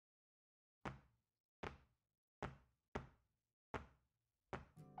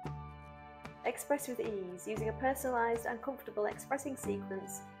Express with ease using a personalised and comfortable expressing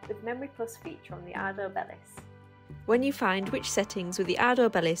sequence with Memory Plus feature on the Ardo Bellis. When you find which settings with the Ardo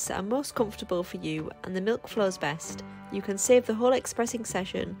Bellis are most comfortable for you and the milk flows best, you can save the whole expressing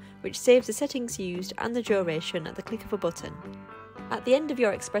session, which saves the settings used and the duration at the click of a button. At the end of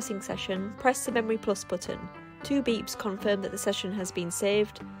your expressing session, press the Memory Plus button. 2 beeps confirm that the session has been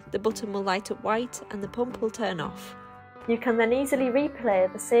saved, the button will light up white and the pump will turn off. You can then easily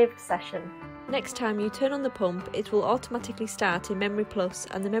replay the saved session. Next time you turn on the pump, it will automatically start in Memory Plus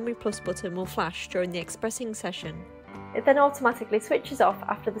and the Memory Plus button will flash during the expressing session. It then automatically switches off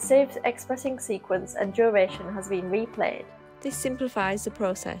after the saved expressing sequence and duration has been replayed. This simplifies the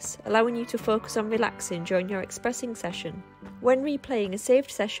process, allowing you to focus on relaxing during your expressing session. When replaying a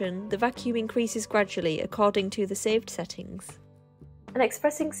saved session, the vacuum increases gradually according to the saved settings. An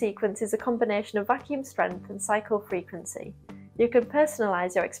expressing sequence is a combination of vacuum strength and cycle frequency. You can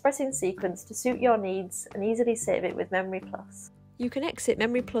personalise your expressing sequence to suit your needs and easily save it with Memory Plus. You can exit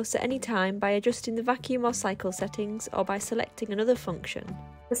Memory Plus at any time by adjusting the vacuum or cycle settings or by selecting another function.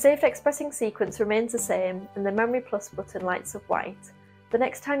 The saved expressing sequence remains the same and the Memory Plus button lights up white. The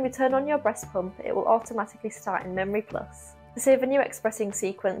next time you turn on your breast pump, it will automatically start in Memory Plus. To save a new expressing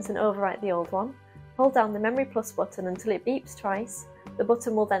sequence and overwrite the old one, hold down the Memory Plus button until it beeps twice. The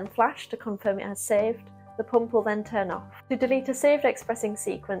button will then flash to confirm it has saved. The pump will then turn off. To delete a saved expressing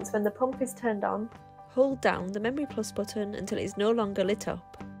sequence when the pump is turned on, hold down the Memory Plus button until it is no longer lit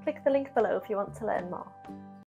up. Click the link below if you want to learn more.